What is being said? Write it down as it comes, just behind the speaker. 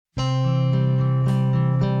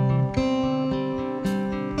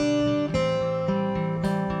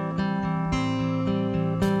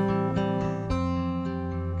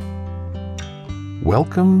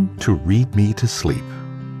Welcome to Read Me to Sleep.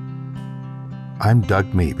 I'm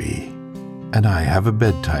Doug Maybe, and I have a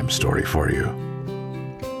bedtime story for you.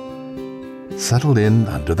 Settle in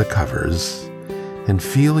under the covers and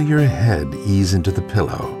feel your head ease into the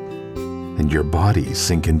pillow and your body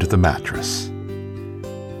sink into the mattress.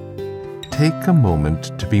 Take a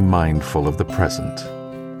moment to be mindful of the present.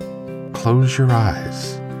 Close your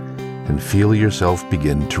eyes and feel yourself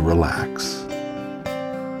begin to relax.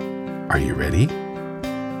 Are you ready?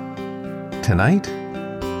 Tonight,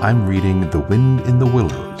 I'm reading The Wind in the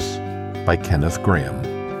Willows by Kenneth Grahame.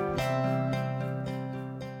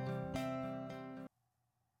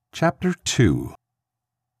 Chapter 2.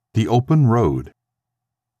 The Open Road.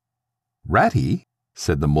 "Ratty,"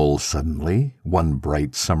 said the mole suddenly, one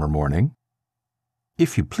bright summer morning,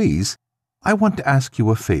 "if you please, I want to ask you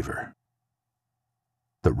a favor."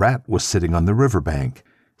 The rat was sitting on the river bank,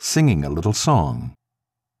 singing a little song.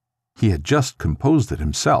 He had just composed it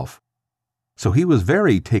himself, so he was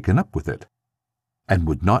very taken up with it, and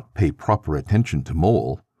would not pay proper attention to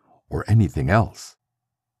Mole or anything else.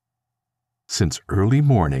 Since early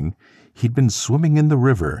morning, he'd been swimming in the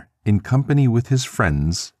river in company with his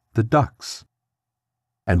friends, the ducks.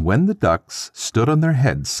 And when the ducks stood on their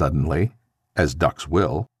heads suddenly, as ducks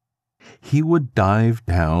will, he would dive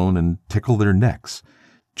down and tickle their necks,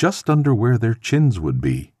 just under where their chins would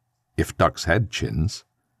be, if ducks had chins,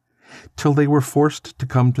 till they were forced to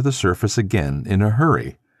come to the surface again in a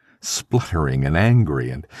hurry, spluttering and angry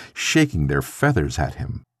and shaking their feathers at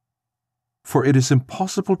him. For it is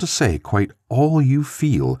impossible to say quite all you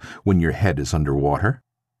feel when your head is under water.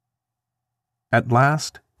 At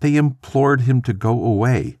last they implored him to go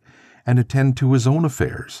away and attend to his own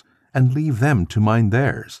affairs and leave them to mind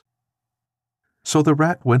theirs. So the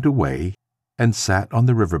rat went away and sat on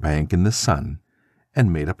the riverbank in the sun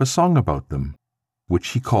and made up a song about them, which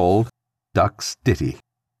he called Duck's Ditty.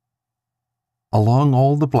 Along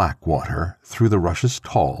all the black water, through the rushes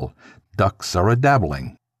tall, ducks are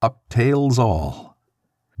a-dabbling, up tails all.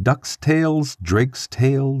 Ducks' tails, drakes'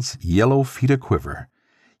 tails, yellow feet a-quiver,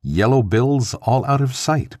 yellow bills all out of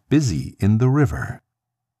sight, busy in the river.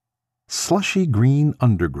 Slushy green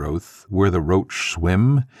undergrowth, where the roach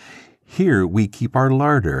swim, here we keep our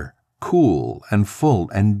larder, cool and full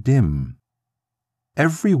and dim.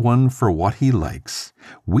 Every one for what he likes.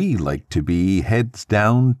 We like to be heads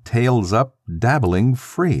down, tails up, dabbling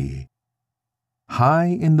free. High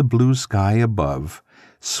in the blue sky above,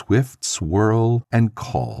 swift swirl and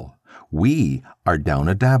call. We are down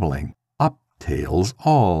a-dabbling, up tails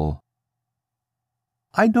all.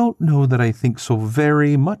 "I don't know that I think so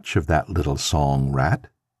very much of that little song, Rat,"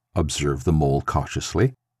 observed the mole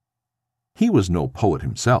cautiously. He was no poet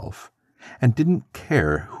himself, and didn't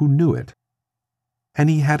care who knew it. And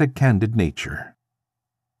he had a candid nature.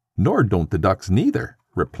 "Nor don't the ducks neither,"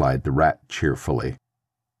 replied the rat cheerfully.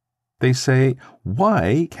 "They say,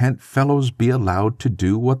 why can't fellows be allowed to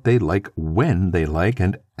do what they like when they like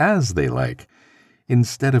and as they like,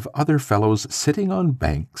 instead of other fellows sitting on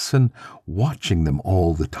banks and watching them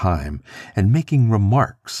all the time and making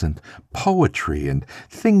remarks and poetry and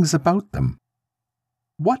things about them?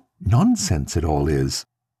 What nonsense it all is!"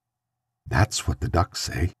 That's what the ducks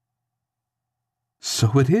say.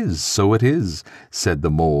 "So it is," said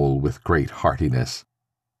the mole with great heartiness.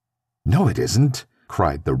 "No, it isn't,"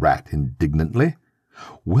 cried the rat indignantly.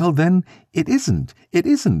 "Well, then, it isn't,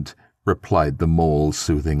 replied the mole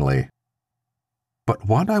soothingly. "But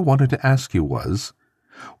what I wanted to ask you was,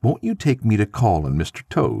 won't you take me to call on Mr.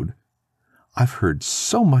 Toad? I've heard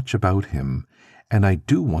so much about him, and I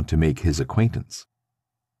do want to make his acquaintance."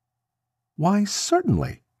 "Why,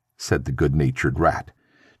 certainly," said the good-natured rat,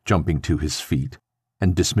 jumping to his feet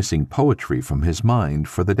and dismissing poetry from his mind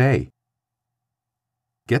for the day.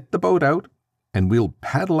 "Get the boat out, and we'll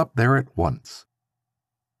paddle up there at once.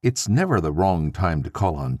 It's never the wrong time to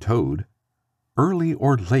call on Toad. Early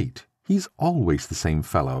or late, he's always the same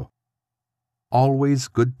fellow. Always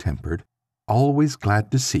good-tempered, always glad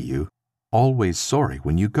to see you, always sorry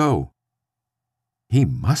when you go." "He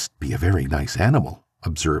must be a very nice animal,"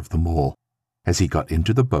 observed the mole, as he got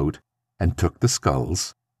into the boat and took the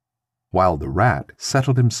sculls, while the rat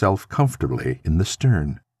settled himself comfortably in the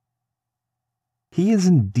stern. "He is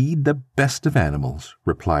indeed the best of animals,"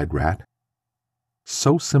 replied Rat.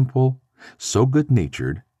 "So simple, so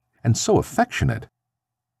good-natured, and so affectionate.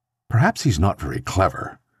 Perhaps he's not very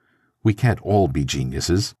clever. We can't all be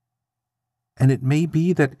geniuses. And it may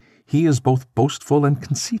be that he is both boastful and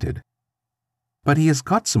conceited. But he has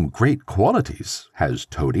got some great qualities, has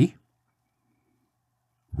Toady."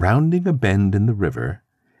 Rounding a bend in the river,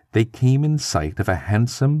 they came in sight of a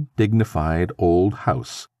handsome, dignified old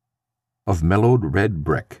house, of mellowed red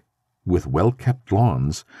brick, with well-kept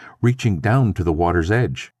lawns reaching down to the water's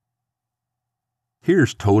edge.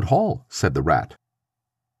 "Here's Toad Hall," said the Rat.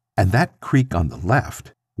 "And that creek on the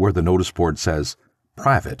left, where the notice board says,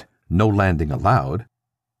 'Private, no landing allowed,'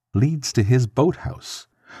 leads to his boathouse,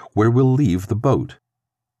 where we'll leave the boat.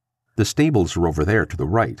 The stables are over there to the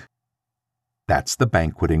right. That's the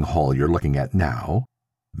banqueting hall you're looking at now.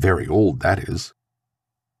 Very old, that is.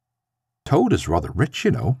 Toad is rather rich,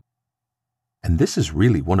 you know. And this is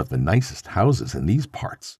really one of the nicest houses in these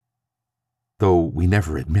parts, though we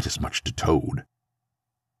never admit as much to Toad."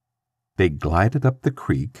 They glided up the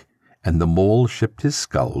creek, and the Mole shipped his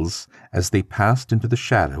sculls as they passed into the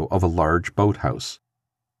shadow of a large boathouse.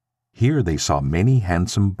 Here they saw many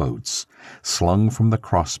handsome boats, slung from the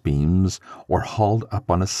crossbeams or hauled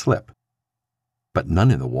up on a slip, but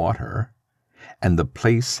none in the water, and the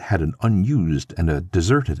place had an unused and a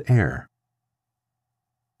deserted air.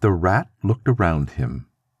 The Rat looked around him.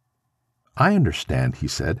 "I understand," he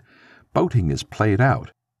said. "Boating is played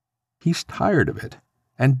out. He's tired of it,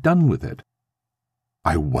 and done with it.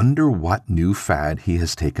 I wonder what new fad he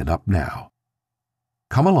has taken up now.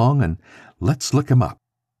 Come along and let's look him up.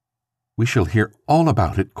 We shall hear all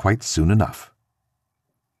about it quite soon enough."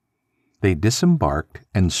 They disembarked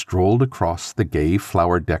and strolled across the gay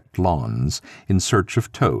flower-decked lawns in search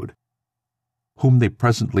of Toad, whom they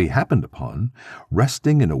presently happened upon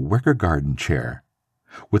resting in a wicker garden chair,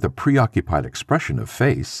 with a preoccupied expression of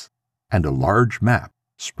face and a large map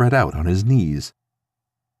spread out on his knees.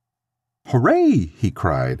 "Hooray!" he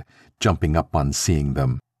cried, jumping up on seeing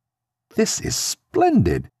them. "This is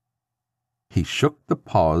splendid!" He shook the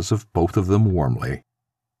paws of both of them warmly,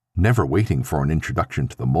 never waiting for an introduction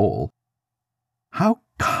to the Mole. "How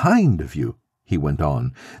kind of you!" he went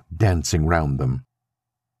on, dancing round them.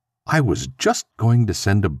 "I was just going to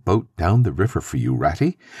send a boat down the river for you,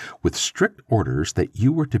 Ratty, with strict orders that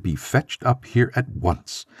you were to be fetched up here at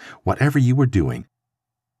once, whatever you were doing.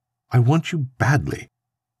 I want you badly,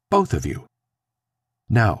 both of you.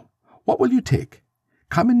 Now, what will you take?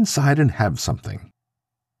 Come inside and have something.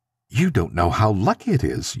 You don't know how lucky it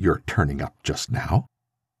is you're turning up just now."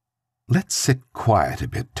 "Let's sit quiet a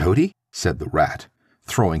bit, Toady," said the Rat,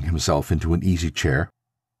 throwing himself into an easy chair,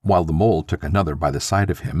 while the Mole took another by the side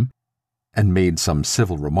of him, and made some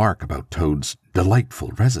civil remark about Toad's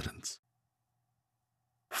delightful residence.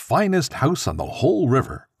 "Finest house on the whole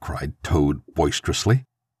river," cried Toad boisterously.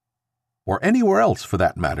 "Or anywhere else, for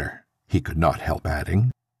that matter," he could not help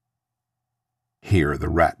adding. Here the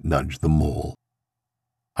Rat nudged the Mole.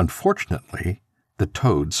 Unfortunately, the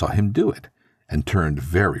Toad saw him do it, and turned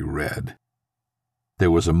very red. There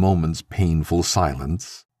was a moment's painful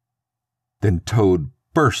silence. Then Toad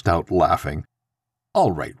burst out laughing.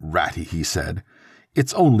 "All right, Ratty," he said.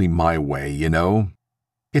 "It's only my way, you know.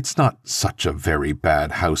 It's not such a very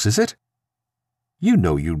bad house, is it? You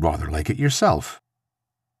know you'd rather like it yourself.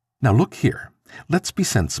 Now look here, let's be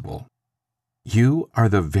sensible. You are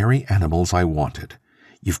the very animals I wanted.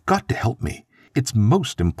 You've got to help me. It's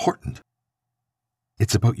most important."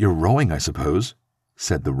 "It's about your rowing, I suppose,"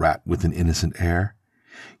 said the Rat with an innocent air.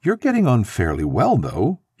 "You're getting on fairly well,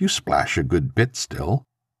 though. You splash a good bit still.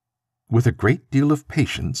 With a great deal of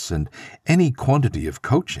patience and any quantity of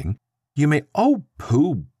coaching, you may—" "Oh,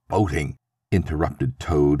 pooh, boating!" interrupted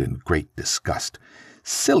Toad in great disgust.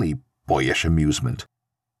 "Silly, boyish amusement.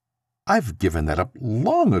 I've given that up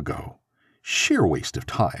long ago. Sheer waste of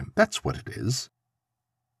time, that's what it is.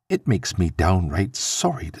 It makes me downright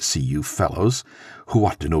sorry to see you fellows, who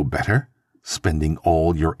ought to know better, spending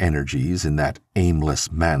all your energies in that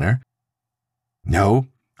aimless manner. No,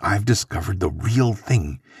 I've discovered the real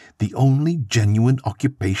thing, the only genuine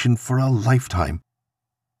occupation for a lifetime.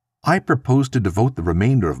 I propose to devote the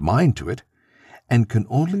remainder of mine to it, and can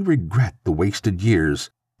only regret the wasted years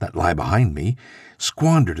that lie behind me,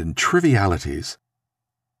 squandered in trivialities.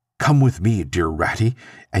 Come with me, dear Ratty,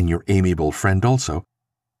 and your amiable friend also,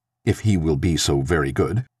 if he will be so very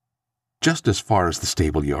good, just as far as the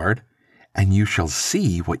stable-yard, and you shall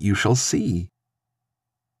see what you shall see."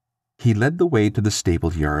 He led the way to the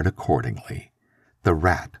stable-yard accordingly, the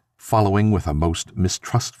Rat following with a most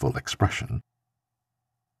mistrustful expression.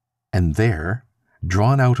 And there,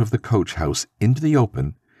 drawn out of the coach-house into the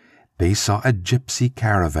open, they saw a gypsy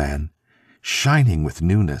caravan, shining with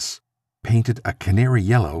newness, painted a canary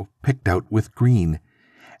yellow picked out with green,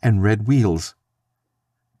 and red wheels.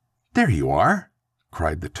 "There you are!"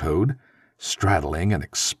 cried the Toad, straddling and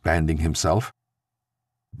expanding himself.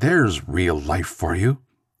 "There's real life for you,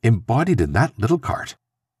 embodied in that little cart.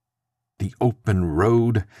 The open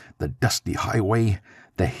road, the dusty highway,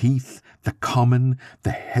 the heath, the common,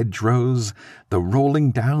 the hedgerows, the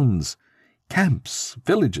rolling downs. Camps,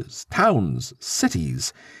 villages, towns,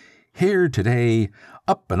 cities. Here today,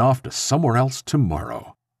 up and off to somewhere else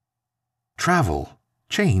tomorrow. Travel,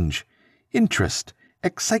 change, interest,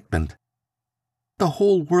 excitement. The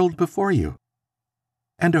whole world before you.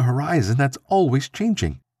 And a horizon that's always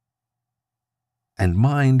changing. And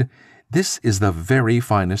mind, this is the very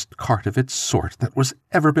finest cart of its sort that was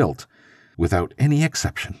ever built, without any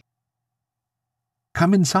exception.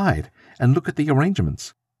 Come inside and look at the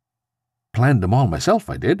arrangements. Planned them all myself,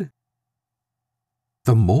 I did.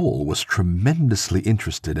 The mole was tremendously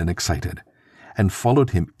interested and excited, and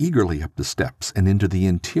followed him eagerly up the steps and into the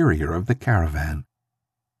interior of the caravan.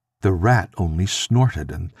 The rat only snorted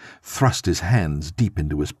and thrust his hands deep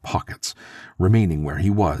into his pockets, remaining where he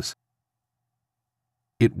was.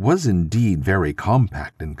 It was indeed very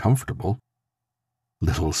compact and comfortable.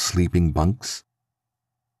 Little sleeping bunks,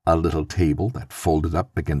 a little table that folded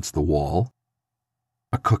up against the wall,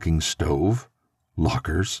 a cooking stove,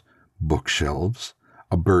 lockers, bookshelves,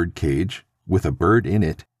 a bird cage with a bird in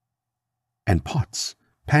it, and pots,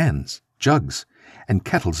 pans, jugs, and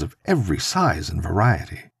kettles of every size and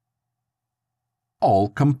variety. "All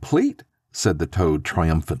complete," said the toad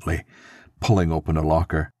triumphantly, pulling open a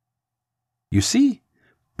locker. "You see,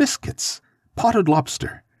 biscuits, potted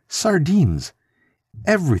lobster, sardines,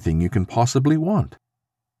 everything you can possibly want.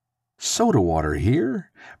 Soda water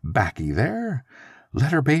here, baccy there,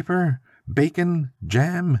 letter paper, bacon,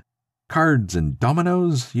 jam, cards and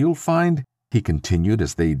dominoes, you'll find," he continued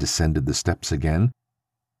as they descended the steps again.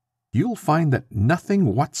 "You'll find that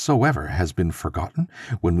nothing whatsoever has been forgotten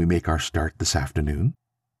when we make our start this afternoon."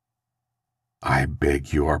 "I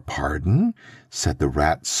beg your pardon," said the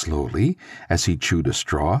rat slowly, as he chewed a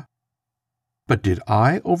straw. "But did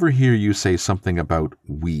I overhear you say something about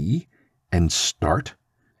we, and start,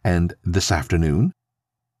 and this afternoon?"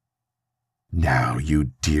 "Now,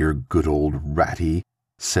 you dear good old ratty,"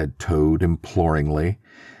 said Toad imploringly,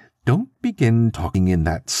 "don't begin talking in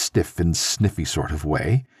that stiff and sniffy sort of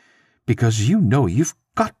way, because you know you've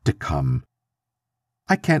got to come.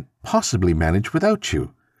 I can't possibly manage without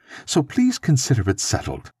you, so please consider it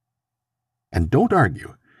settled. And don't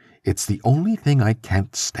argue. It's the only thing I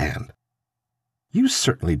can't stand. You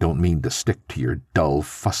certainly don't mean to stick to your dull,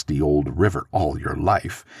 fusty old river all your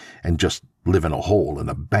life, and just live in a hole in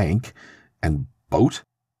a bank, and boat.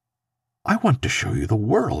 I want to show you the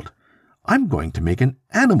world. I'm going to make an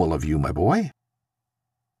animal of you, my boy."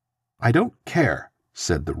 "I don't care,"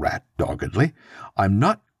 said the rat doggedly. "I'm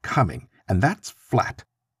not coming, and that's flat.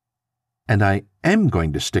 And I am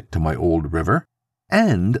going to stick to my old river,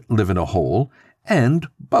 and live in a hole, and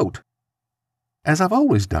boat, as I've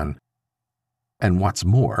always done. And what's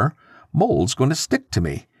more, Mole's going to stick to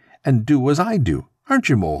me, and do as I do, aren't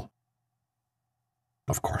you, Mole?"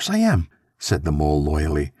 "Of course I am," said the mole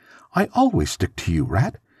loyally. "I always stick to you,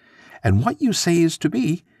 Rat, and what you say is to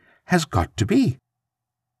be, has got to be.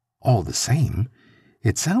 All the same,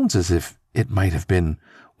 it sounds as if it might have been,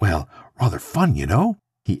 well, rather fun, you know,"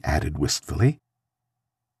 he added wistfully.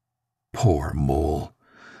 Poor Mole!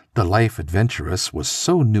 The life adventurous was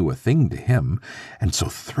so new a thing to him, and so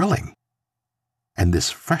thrilling. And this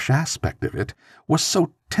fresh aspect of it was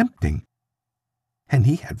so tempting. And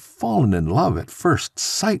he had fallen in love at first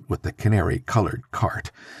sight with the canary-colored cart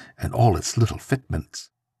and all its little fitments.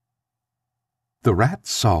 The rat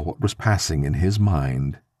saw what was passing in his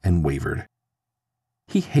mind and wavered.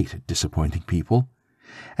 He hated disappointing people,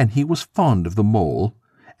 and he was fond of the mole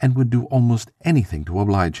and would do almost anything to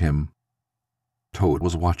oblige him. Toad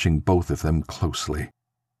was watching both of them closely.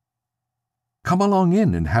 "Come along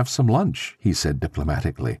in and have some lunch," he said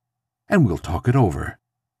diplomatically, "and we'll talk it over.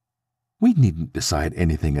 We needn't decide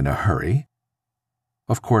anything in a hurry.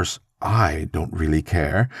 Of course, I don't really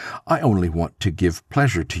care. I only want to give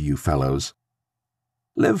pleasure to you fellows.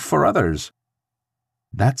 Live for others.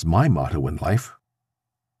 That's my motto in life."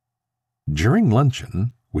 During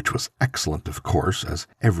luncheon, which was excellent of course, as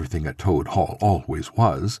everything at Toad Hall always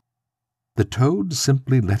was, the toad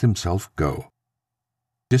simply let himself go.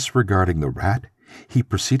 Disregarding the rat, he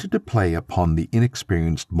proceeded to play upon the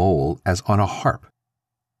inexperienced mole as on a harp.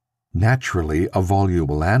 Naturally a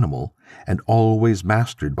voluble animal, and always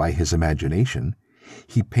mastered by his imagination,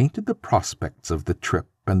 he painted the prospects of the trip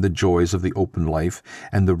and the joys of the open life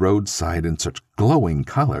and the roadside in such glowing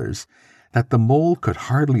colors that the mole could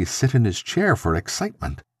hardly sit in his chair for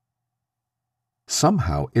excitement.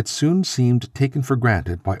 Somehow it soon seemed taken for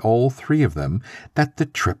granted by all three of them that the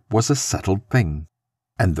trip was a settled thing,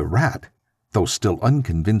 and the rat, though still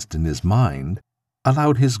unconvinced in his mind,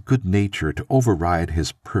 allowed his good nature to override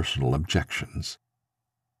his personal objections.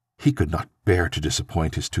 He could not bear to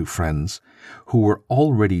disappoint his two friends, who were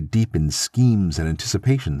already deep in schemes and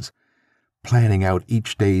anticipations, planning out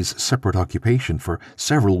each day's separate occupation for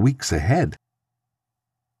several weeks ahead.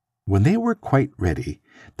 When they were quite ready,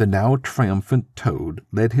 the now triumphant Toad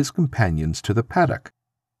led his companions to the paddock,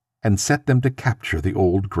 and set them to capture the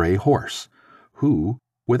old grey horse, who,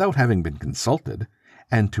 without having been consulted,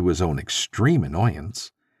 and to his own extreme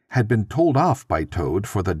annoyance, had been told off by Toad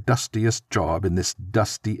for the dustiest job in this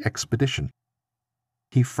dusty expedition.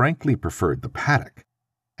 He frankly preferred the paddock,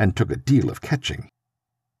 and took a deal of catching.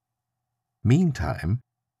 Meantime,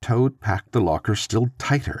 Toad packed the locker still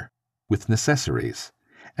tighter, with necessaries,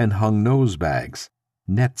 and hung nose-bags,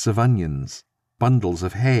 nets of onions, bundles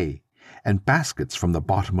of hay, and baskets from the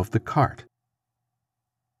bottom of the cart.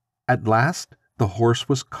 At last the horse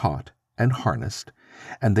was caught and harnessed,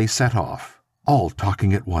 and they set off, all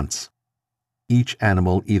talking at once, each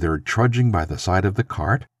animal either trudging by the side of the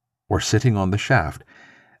cart or sitting on the shaft,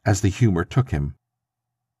 as the humour took him.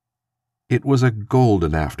 It was a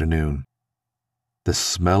golden afternoon. The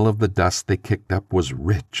smell of the dust they kicked up was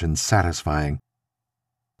rich and satisfying.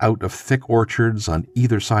 Out of thick orchards on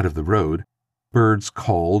either side of the road, birds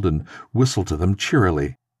called and whistled to them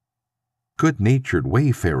cheerily. Good-natured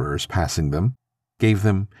wayfarers passing them gave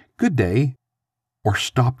them good day, or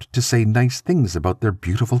stopped to say nice things about their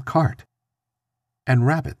beautiful cart. And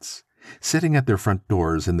rabbits, sitting at their front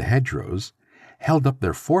doors in the hedgerows, held up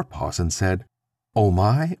their forepaws and said, "Oh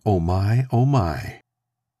my, oh my, oh my."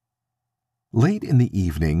 Late in the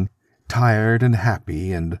evening, tired and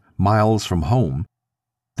happy and miles from home,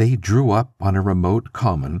 they drew up on a remote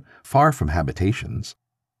common far from habitations,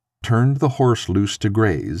 turned the horse loose to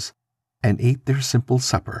graze, and ate their simple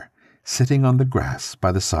supper, sitting on the grass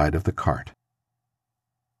by the side of the cart.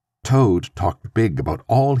 Toad talked big about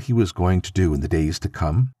all he was going to do in the days to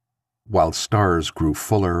come, while stars grew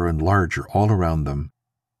fuller and larger all around them,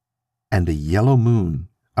 and a yellow moon,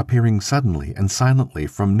 appearing suddenly and silently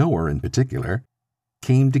from nowhere in particular,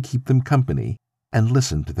 came to keep them company and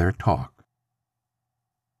listen to their talk.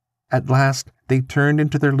 At last they turned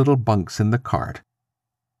into their little bunks in the cart,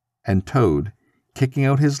 and Toad, kicking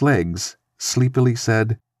out his legs, sleepily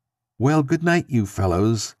said, "Well, good night, you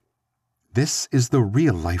fellows. This is the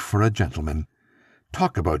real life for a gentleman.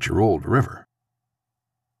 Talk about your old river."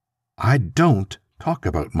 "I don't talk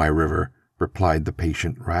about my river," replied the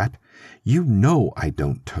patient rat. "You know I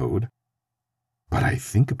don't, Toad." "But I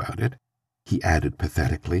think about it," he added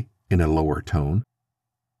pathetically, in a lower tone.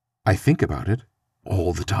 "I think about it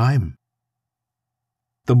all the time."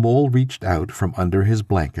 The mole reached out from under his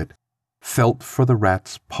blanket, felt for the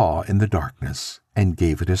rat's paw in the darkness, and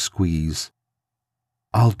gave it a squeeze.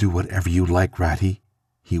 "I'll do whatever you like, Ratty,"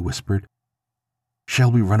 he whispered.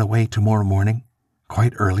 "Shall we run away tomorrow morning,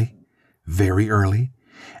 quite early, very early,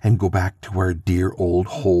 and go back to our dear old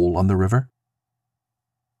hole on the river?"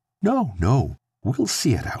 "No, no, we'll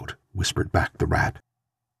see it out," whispered back the rat.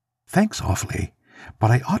 "Thanks awfully,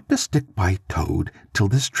 but I ought to stick by Toad till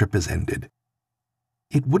this trip is ended.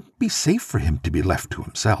 It wouldn't be safe for him to be left to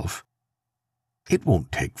himself. It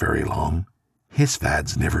won't take very long. His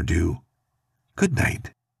fads never do. Good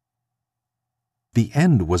night." The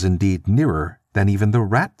end was indeed nearer than even the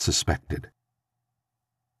rat suspected.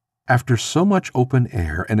 After so much open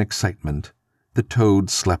air and excitement, the Toad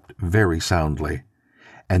slept very soundly,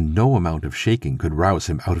 and no amount of shaking could rouse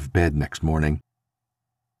him out of bed next morning.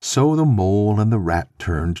 So the mole and the rat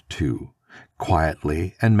turned to,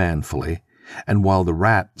 quietly and manfully, and while the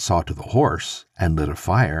rat saw to the horse, and lit a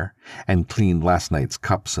fire, and cleaned last night's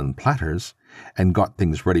cups and platters, and got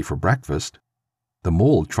things ready for breakfast, the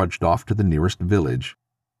mole trudged off to the nearest village,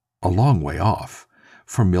 a long way off,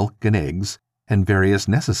 for milk and eggs and various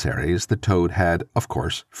necessaries the Toad had, of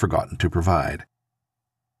course, forgotten to provide.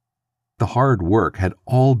 The hard work had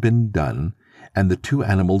all been done, and the two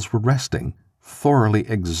animals were resting, thoroughly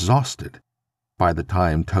exhausted, by the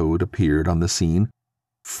time Toad appeared on the scene,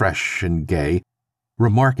 fresh and gay,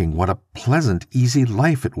 remarking what a pleasant, easy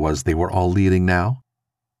life it was they were all leading now,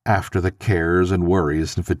 after the cares and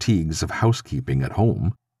worries and fatigues of housekeeping at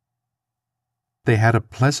home. They had a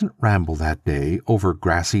pleasant ramble that day over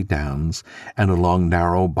grassy downs and along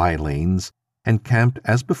narrow by-lanes, and camped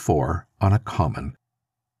as before on a common.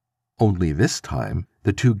 Only this time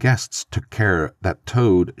the two guests took care that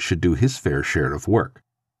Toad should do his fair share of work.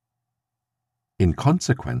 In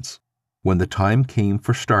consequence, when the time came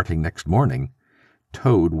for starting next morning,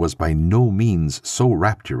 Toad was by no means so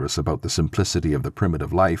rapturous about the simplicity of the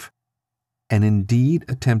primitive life, and indeed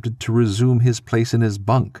attempted to resume his place in his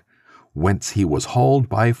bunk, whence he was hauled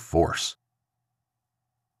by force.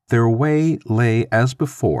 Their way lay, as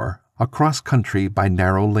before, across country by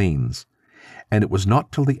narrow lanes, and it was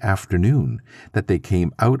not till the afternoon that they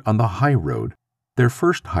came out on the high road, their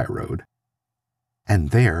first high road. And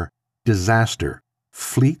there, disaster,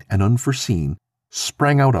 fleet and unforeseen,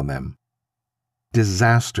 sprang out on them.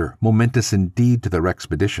 Disaster momentous indeed to their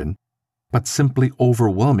expedition, but simply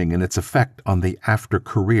overwhelming in its effect on the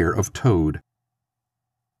after-career of Toad.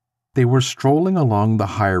 They were strolling along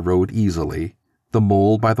the high road easily, the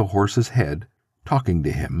mole by the horse's head, talking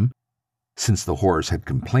to him, since the horse had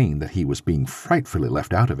complained that he was being frightfully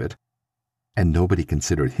left out of it, and nobody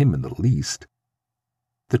considered him in the least.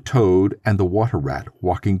 The Toad and the Water Rat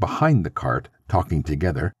walking behind the cart, talking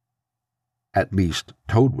together. At least,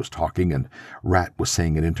 Toad was talking, and Rat was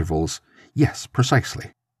saying at intervals, "Yes,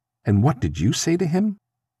 precisely. And what did you say to him?"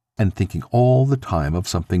 and thinking all the time of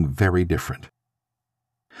something very different.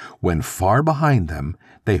 When far behind them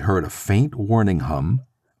they heard a faint warning hum,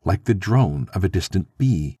 like the drone of a distant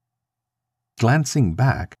bee. Glancing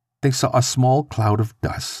back, they saw a small cloud of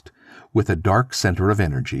dust, with a dark center of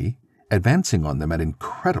energy, advancing on them at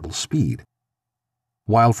incredible speed,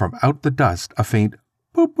 while from out the dust a faint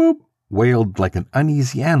boop boop wailed like an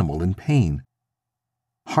uneasy animal in pain.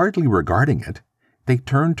 Hardly regarding it, they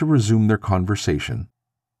turned to resume their conversation,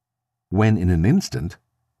 when in an instant,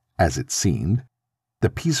 as it seemed, the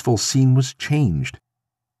peaceful scene was changed,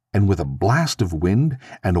 and with a blast of wind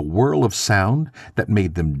and a whirl of sound that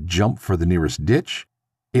made them jump for the nearest ditch,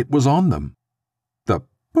 it was on them. The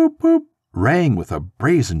boop boop rang with a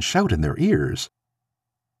brazen shout in their ears.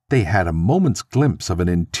 They had a moment's glimpse of an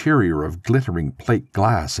interior of glittering plate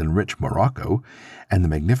glass and rich morocco, and the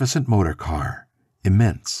magnificent motor car,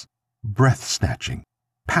 immense, breath-snatching,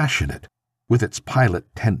 passionate, with its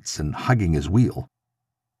pilot tense and hugging his wheel,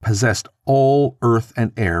 possessed all earth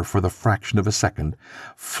and air for the fraction of a second,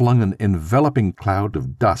 flung an enveloping cloud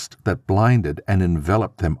of dust that blinded and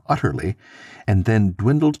enveloped them utterly, and then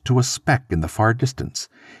dwindled to a speck in the far distance,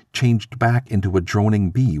 changed back into a droning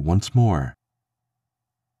bee once more.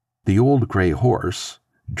 The old grey horse,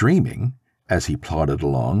 dreaming, as he plodded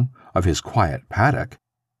along, of his quiet paddock,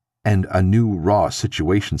 and a new raw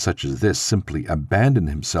situation such as this simply abandoned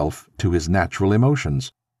himself to his natural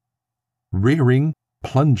emotions, rearing,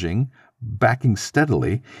 plunging, backing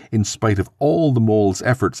steadily, in spite of all the mole's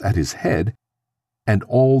efforts at his head, and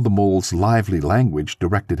all the mole's lively language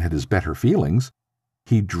directed at his better feelings,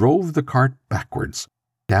 he drove the cart backwards,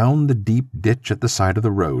 down the deep ditch at the side of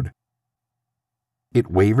the road. It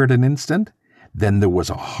wavered an instant, then there was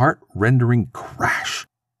a heart-rending crash,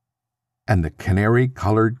 and the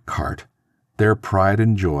canary-colored cart, their pride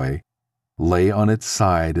and joy, lay on its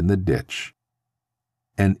side in the ditch,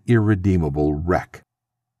 an irredeemable wreck.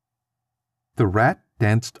 The rat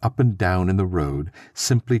danced up and down in the road,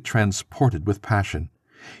 simply transported with passion.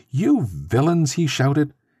 "You villains!" he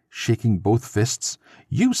shouted, shaking both fists.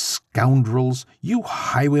 "You scoundrels! You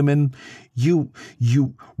highwaymen! You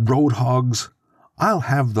road hogs! I'll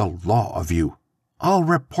have the law of you! I'll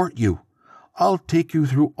report you! I'll take you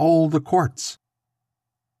through all the courts!"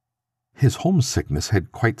 His homesickness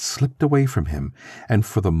had quite slipped away from him, and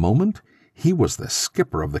for the moment he was the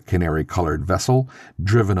skipper of the canary-colored vessel,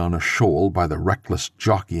 driven on a shoal by the reckless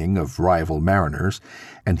jockeying of rival mariners,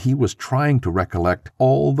 and he was trying to recollect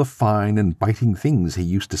all the fine and biting things he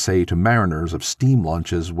used to say to mariners of steam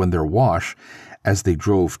launches when their wash, as they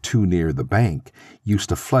drove too near the bank, used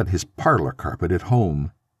to flood his parlor carpet at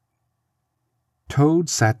home. Toad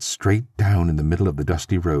sat straight down in the middle of the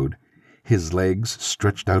dusty road, his legs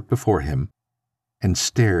stretched out before him, and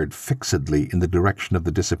stared fixedly in the direction of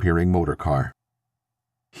the disappearing motor car.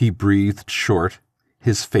 He breathed short,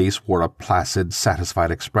 his face wore a placid,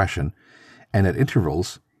 satisfied expression, and at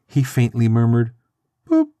intervals he faintly murmured,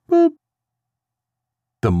 "Boop, boop."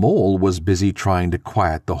 The mole was busy trying to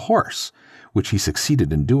quiet the horse, which he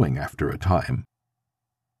succeeded in doing after a time.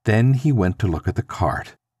 Then he went to look at the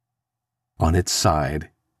cart, on its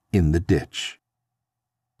side, in the ditch.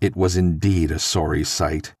 It was indeed a sorry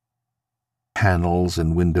sight. Panels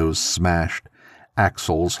and windows smashed,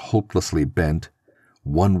 axles hopelessly bent,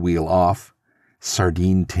 one wheel off,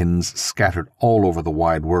 sardine tins scattered all over the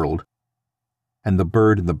wide world, and the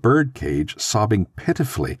bird in the bird cage sobbing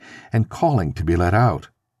pitifully and calling to be let out.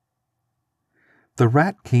 The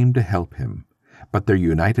rat came to help him, but their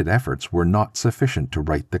united efforts were not sufficient to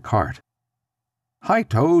right the cart. "Hi,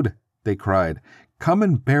 Toad!" they cried. "Come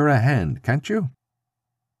and bear a hand, can't you?"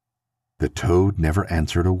 The Toad never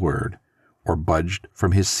answered a word, or budged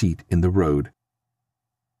from his seat in the road.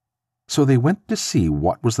 So they went to see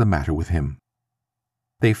what was the matter with him.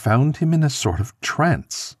 They found him in a sort of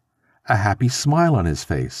trance, a happy smile on his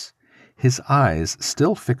face, his eyes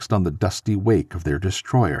still fixed on the dusty wake of their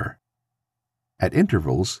destroyer. At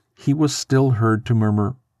intervals, he was still heard to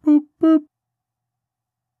murmur, "Boop, boop."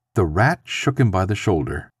 The rat shook him by the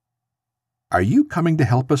shoulder. "Are you coming to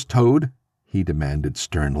help us, Toad?" he demanded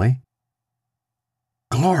sternly.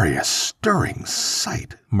 "Glorious, stirring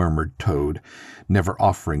sight," murmured Toad, never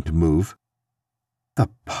offering to move. "The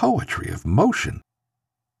poetry of motion.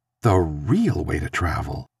 The real way to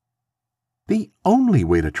travel. The only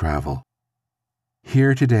way to travel.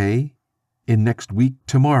 Here today, in next week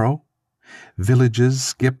tomorrow. Villages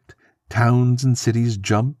skipped, towns and cities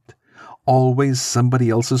jumped, always somebody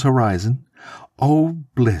else's horizon. Oh,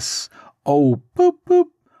 bliss! Oh, boop,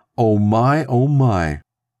 boop! Oh, my, oh, my!"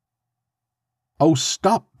 "Oh,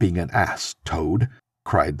 stop being an ass, Toad!"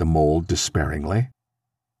 cried the mole despairingly.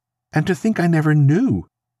 "And to think I never knew,"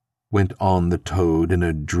 went on the Toad in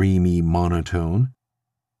a dreamy monotone.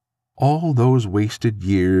 "All those wasted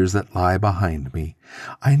years that lie behind me,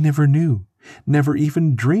 I never knew, never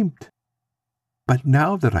even dreamt. But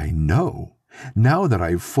now that I know, now that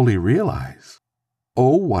I fully realize,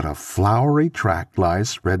 oh, what a flowery track lies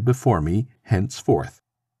spread before me henceforth!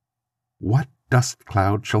 What dust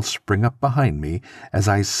cloud shall spring up behind me as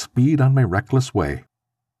I speed on my reckless way?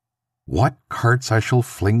 What carts I shall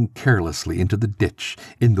fling carelessly into the ditch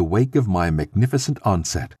in the wake of my magnificent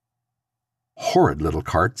onset? Horrid little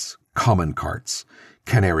carts, common carts,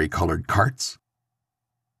 canary-colored carts."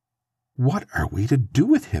 "What are we to do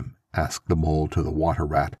with him?" asked the mole to the water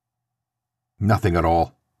rat. "Nothing at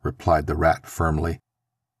all," replied the rat firmly,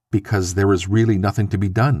 "because there is really nothing to be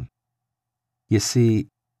done. You see,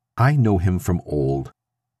 I know him from old.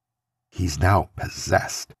 He's now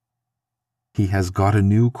possessed. He has got a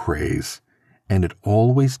new craze, and it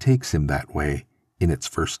always takes him that way in its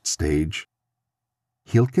first stage.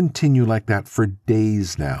 He'll continue like that for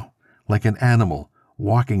days now, like an animal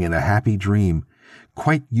walking in a happy dream,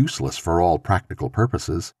 quite useless for all practical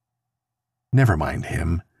purposes. Never mind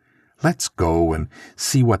him. Let's go and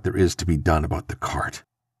see what there is to be done about the cart."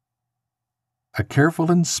 A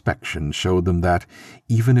careful inspection showed them that,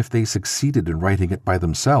 even if they succeeded in righting it by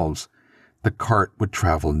themselves, the cart would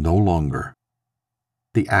travel no longer.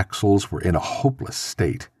 The axles were in a hopeless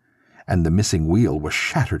state, and the missing wheel was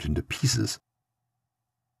shattered into pieces.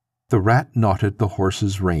 The rat knotted the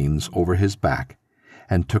horse's reins over his back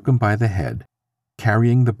and took him by the head,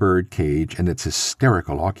 carrying the bird cage and its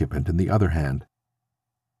hysterical occupant in the other hand.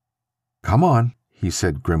 "Come on," he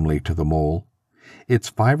said grimly to the mole. "It's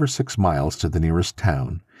 5 or 6 miles to the nearest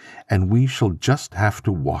town, and we shall just have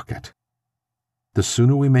to walk it. The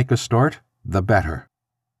sooner we make a start, the better."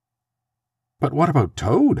 "But what about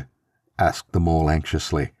Toad?" asked the mole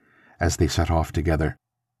anxiously, as they set off together.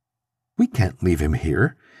 "We can't leave him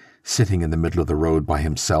here, sitting in the middle of the road by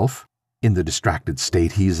himself, in the distracted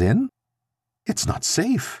state he's in. It's not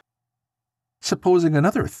safe. Supposing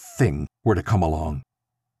another thing were to come along."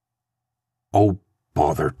 "Oh,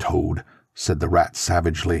 bother Toad," said the rat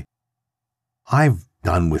savagely. "I've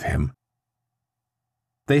done with him."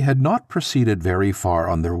 They had not proceeded very far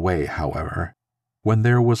on their way, however, when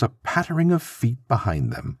there was a pattering of feet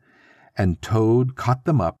behind them, and Toad caught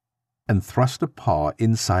them up and thrust a paw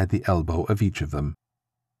inside the elbow of each of them,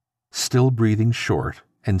 still breathing short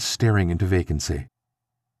and staring into vacancy.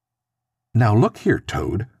 "Now look here,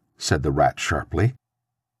 Toad," said the rat sharply.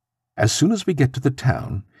 "As soon as we get to the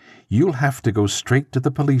town, you'll have to go straight to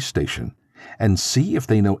the police station and see if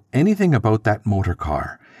they know anything about that motor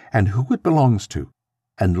car and who it belongs to,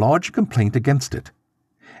 and lodge a complaint against it.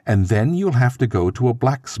 And then you'll have to go to a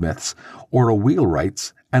blacksmith's or a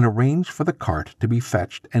wheelwright's and arrange for the cart to be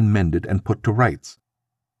fetched and mended and put to rights.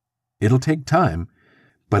 It'll take time,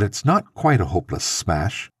 but it's not quite a hopeless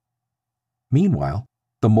smash. Meanwhile,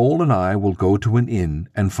 the mole and I will go to an inn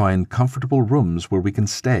and find comfortable rooms where we can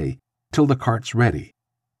stay till the cart's ready,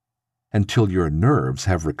 and till your nerves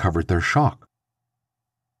have recovered their shock."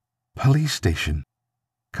 "Police station.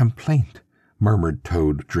 Complaint," murmured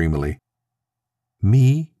Toad dreamily.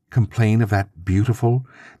 "Me complain of that beautiful,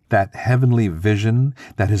 that heavenly vision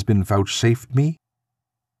that has been vouchsafed me?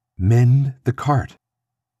 Mend the cart.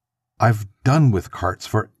 I've done with carts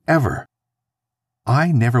for ever.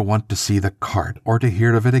 I never want to see the cart or to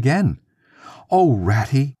hear of it again. Oh,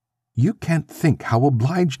 Ratty, you can't think how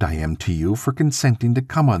obliged I am to you for consenting to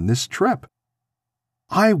come on this trip.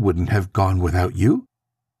 I wouldn't have gone without you.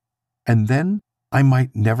 And then I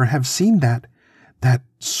might never have seen that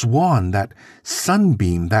swan, that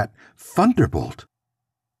sunbeam, that thunderbolt.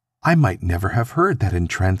 I might never have heard that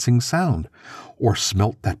entrancing sound, or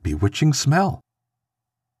smelt that bewitching smell.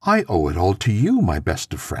 I owe it all to you, my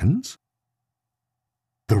best of friends."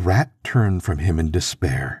 The rat turned from him in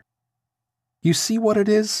despair. "You see what it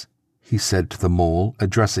is?" he said to the mole,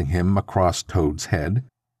 addressing him across Toad's head.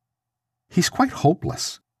 "He's quite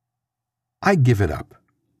hopeless. I give it up.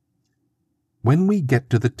 When we get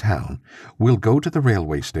to the town, we'll go to the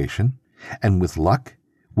railway station, and with luck,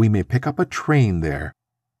 we may pick up a train there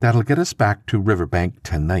that'll get us back to Riverbank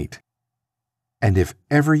tonight. And if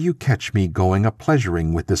ever you catch me going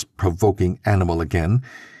a-pleasuring with this provoking animal again,"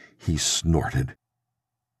 he snorted,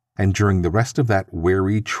 and during the rest of that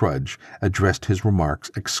wary trudge addressed his remarks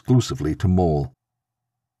exclusively to Mole.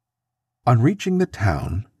 On reaching the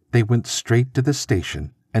town, they went straight to the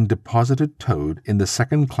station and deposited Toad in the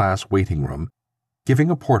second-class waiting room, giving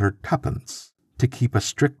a porter 2pence to keep a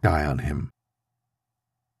strict eye on him.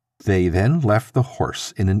 They then left the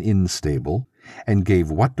horse in an inn stable and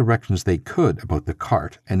gave what directions they could about the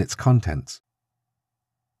cart and its contents.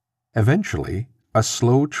 Eventually, a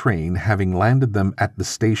slow train having landed them at the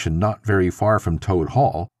station not very far from Toad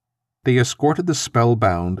Hall, they escorted the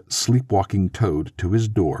spellbound, sleepwalking Toad to his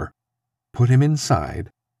door, put him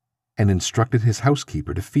inside, and instructed his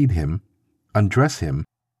housekeeper to feed him, undress him,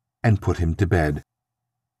 and put him to bed.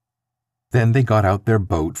 Then they got out their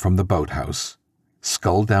boat from the boathouse,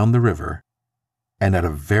 sculled down the river, and at a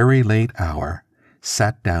very late hour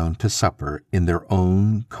sat down to supper in their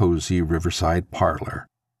own cozy riverside parlor,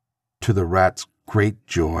 to the Rat's great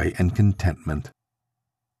joy and contentment.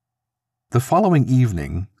 The following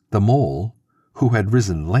evening, the Mole, who had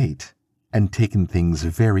risen late and taken things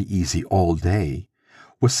very easy all day,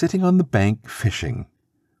 was sitting on the bank fishing,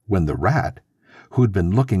 when the Rat, who had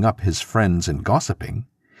been looking up his friends and gossiping,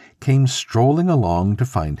 came strolling along to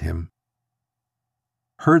find him.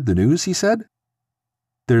 "Heard the news?" he said.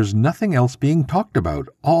 "There's nothing else being talked about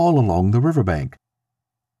all along the riverbank.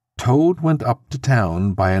 Toad went up to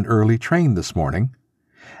town by an early train this morning,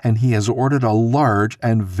 and he has ordered a large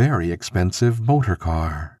and very expensive motor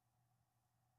car."